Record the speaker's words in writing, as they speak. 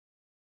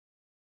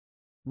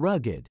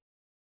Rugged.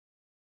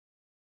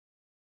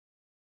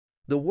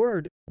 The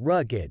word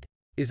rugged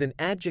is an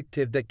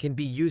adjective that can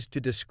be used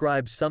to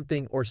describe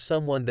something or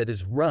someone that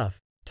is rough,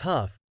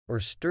 tough, or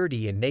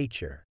sturdy in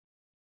nature.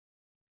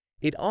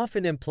 It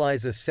often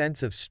implies a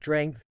sense of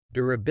strength,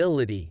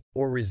 durability,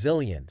 or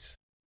resilience.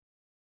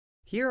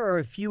 Here are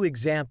a few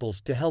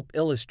examples to help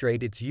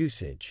illustrate its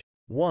usage.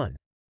 1.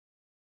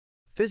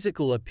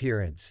 Physical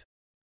appearance.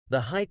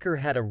 The hiker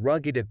had a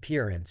rugged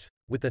appearance,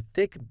 with a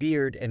thick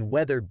beard and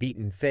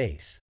weather-beaten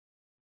face.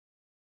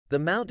 The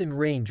mountain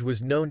range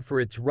was known for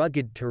its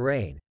rugged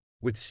terrain,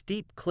 with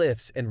steep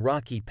cliffs and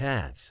rocky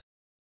paths.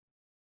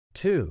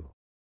 2.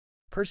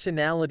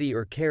 Personality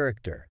or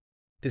character.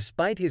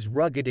 Despite his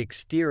rugged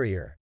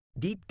exterior,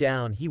 deep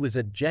down he was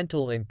a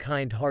gentle and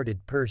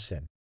kind-hearted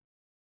person.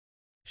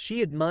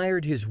 She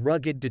admired his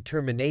rugged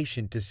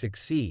determination to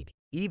succeed,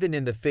 even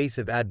in the face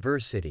of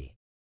adversity.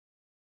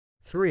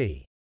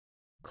 3.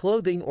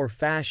 Clothing or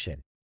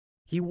fashion.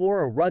 He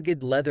wore a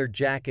rugged leather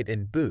jacket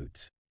and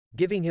boots,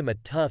 giving him a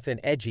tough and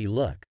edgy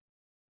look.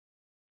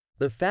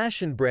 The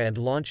fashion brand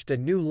launched a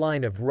new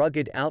line of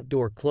rugged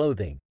outdoor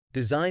clothing,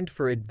 designed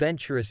for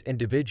adventurous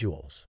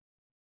individuals.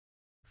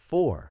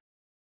 4.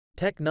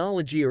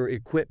 Technology or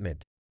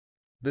equipment.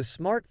 The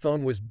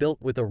smartphone was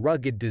built with a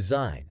rugged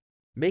design,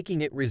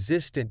 making it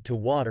resistant to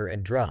water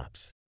and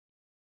drops.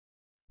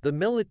 The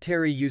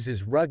military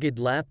uses rugged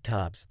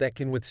laptops that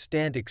can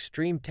withstand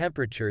extreme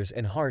temperatures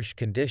and harsh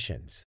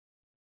conditions.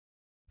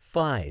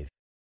 5.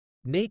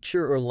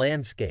 Nature or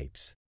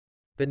landscapes.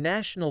 The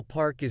national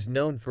park is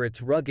known for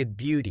its rugged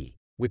beauty,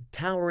 with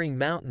towering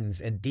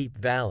mountains and deep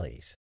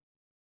valleys.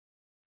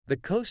 The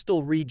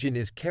coastal region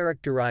is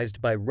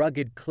characterized by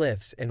rugged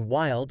cliffs and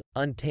wild,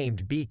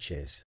 untamed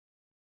beaches.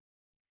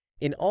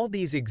 In all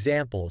these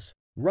examples,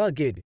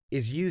 rugged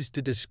is used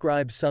to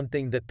describe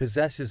something that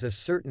possesses a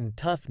certain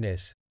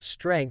toughness,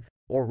 strength,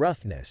 or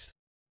roughness.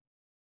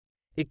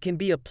 It can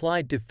be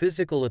applied to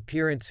physical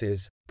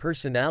appearances,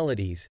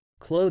 personalities,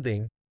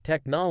 clothing,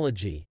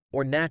 technology,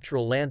 or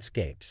natural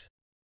landscapes.